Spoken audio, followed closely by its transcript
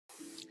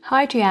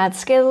How to add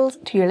skills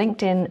to your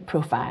LinkedIn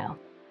profile.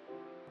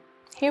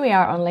 Here we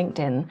are on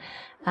LinkedIn,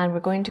 and we're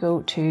going to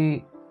go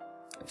to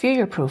view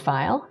your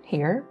profile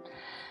here,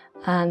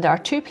 and there are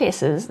two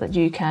places that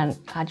you can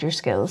add your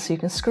skills. So you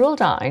can scroll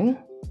down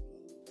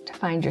to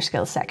find your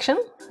skills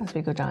section as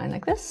we go down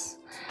like this,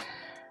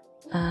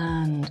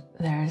 and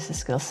there's the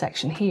skills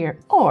section here.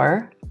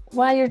 Or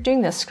while you're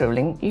doing this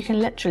scrolling, you can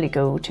literally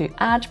go to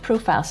add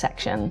profile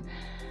section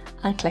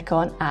and click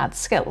on add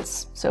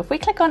skills. So if we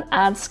click on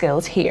add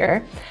skills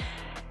here,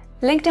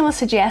 LinkedIn will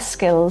suggest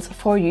skills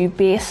for you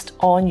based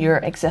on your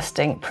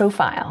existing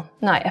profile.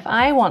 Now, if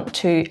I want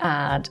to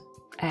add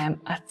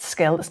a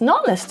skill that's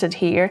not listed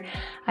here,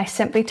 I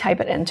simply type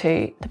it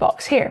into the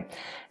box here.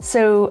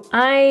 So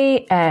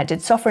I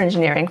did software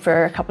engineering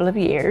for a couple of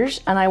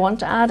years, and I want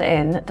to add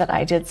in that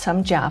I did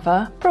some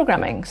Java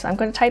programming. So I'm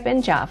going to type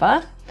in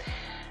Java,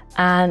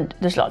 and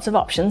there's lots of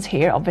options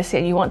here.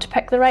 Obviously you want to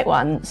pick the right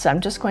one. So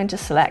I'm just going to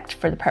select,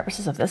 for the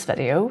purposes of this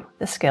video,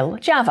 the skill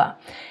Java.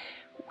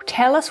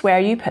 Tell us where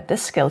you put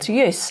this skill to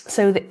use.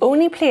 So the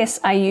only place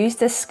I used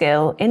this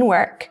skill in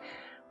work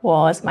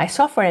was my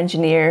software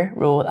engineer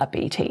role at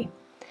BT.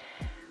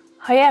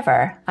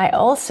 However, I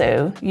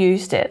also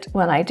used it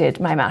when I did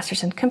my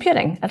Masters in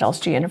Computing at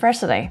Ulster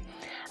University.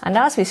 And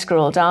as we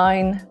scroll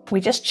down,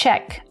 we just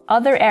check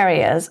other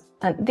areas,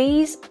 and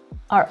these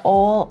are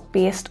all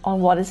based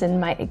on what is in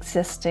my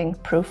existing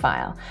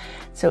profile.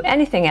 So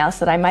anything else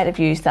that I might have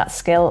used that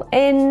skill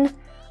in,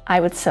 I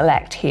would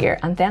select here,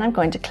 and then I'm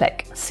going to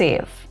click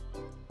Save.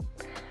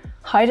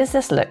 How does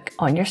this look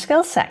on your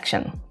skills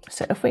section?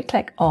 So if we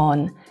click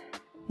on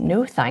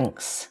No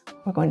Thanks,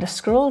 we're going to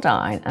scroll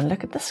down and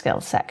look at the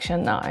skills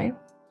section now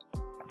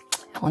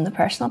on the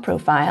personal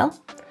profile.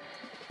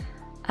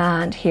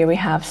 And here we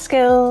have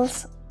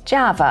skills,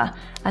 Java,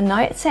 and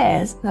now it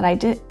says that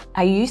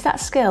I used that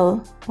skill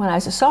when I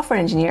was a software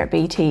engineer at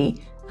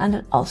BT and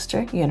at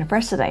Ulster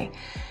University.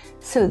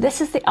 So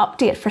this is the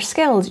update for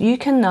skills. You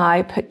can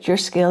now put your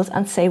skills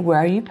and say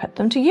where you put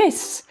them to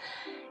use.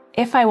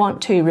 If I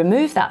want to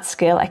remove that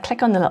skill, I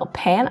click on the little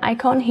pen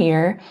icon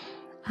here,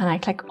 and I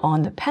click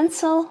on the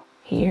pencil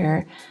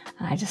here,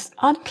 and I just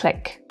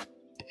unclick.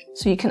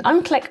 So you can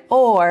unclick,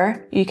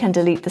 or you can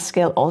delete the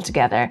skill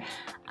altogether.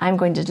 I'm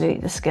going to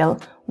delete the skill.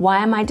 Why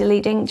am I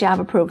deleting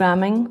Java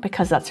programming?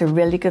 Because that's a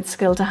really good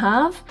skill to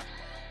have,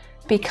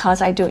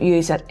 because I don't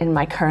use it in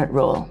my current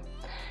role.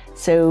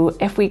 So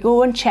if we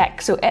go and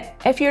check, so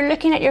if you're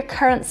looking at your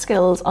current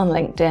skills on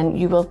LinkedIn,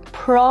 you will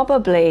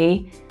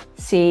probably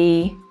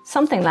see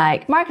something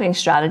like marketing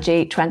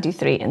strategy,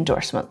 23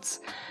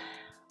 endorsements.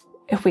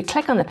 If we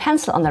click on the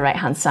pencil on the right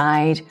hand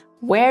side,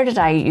 where did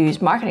I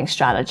use marketing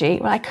strategy?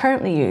 Well, I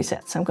currently use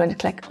it. So I'm going to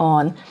click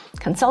on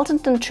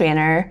consultant and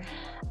trainer,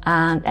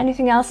 and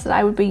anything else that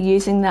I would be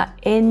using that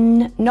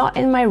in, not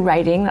in my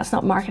writing, that's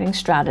not marketing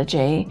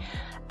strategy.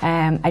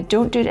 I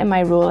don't do it in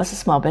my role as a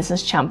small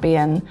business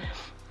champion.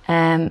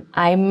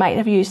 I might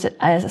have used it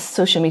as a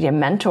social media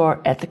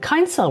mentor at the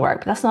council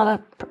work, but that's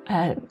not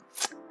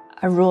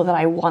a role that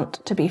I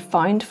want to be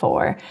found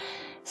for.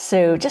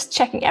 So just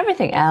checking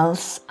everything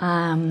else.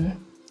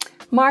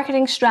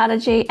 Marketing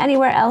strategy,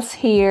 anywhere else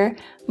here,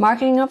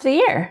 marketing of the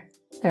year.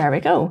 There we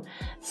go.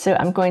 So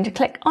I'm going to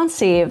click on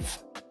save.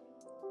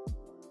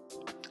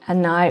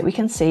 And now we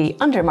can see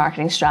under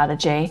marketing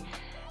strategy,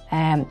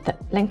 the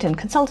LinkedIn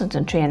consultant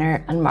and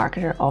trainer and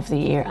marketer of the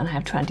year, and I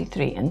have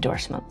 23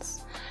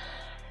 endorsements.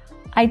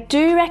 I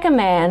do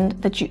recommend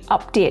that you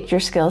update your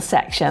skills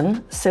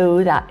section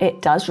so that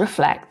it does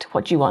reflect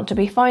what you want to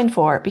be found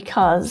for,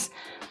 because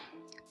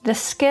the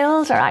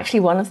skills are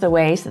actually one of the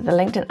ways that the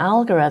LinkedIn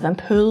algorithm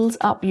pulls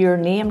up your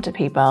name to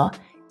people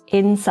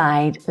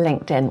inside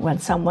LinkedIn when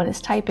someone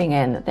is typing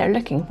in that they're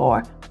looking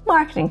for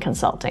marketing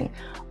consulting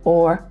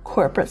or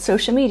corporate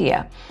social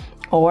media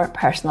or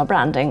personal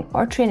branding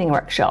or training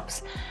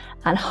workshops.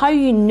 And how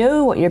you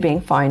know what you're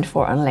being found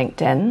for on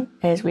LinkedIn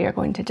is we are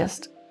going to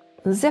just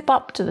zip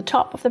up to the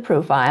top of the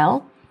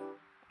profile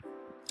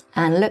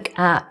and look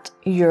at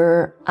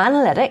your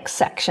analytics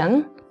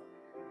section,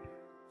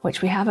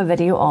 which we have a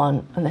video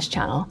on this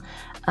channel.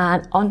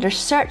 And under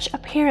search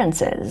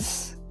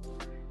appearances,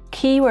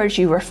 keywords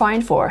you were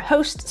found for: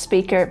 host,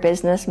 speaker,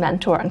 business,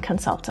 mentor, and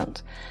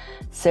consultant.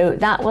 So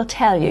that will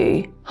tell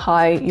you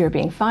how you're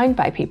being found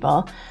by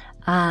people,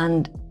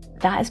 and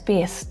that is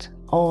based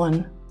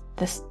on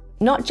this,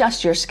 not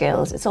just your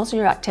skills, it's also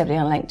your activity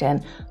on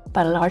LinkedIn,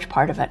 but a large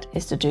part of it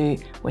is to do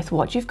with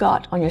what you've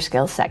got on your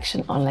skills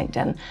section on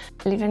LinkedIn.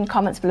 Leave in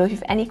comments below if you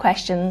have any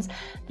questions.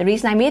 The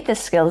reason I made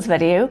this skills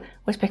video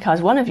was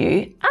because one of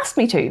you asked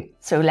me to.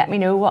 So let me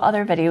know what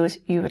other videos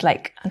you would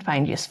like and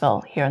find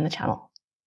useful here on the channel.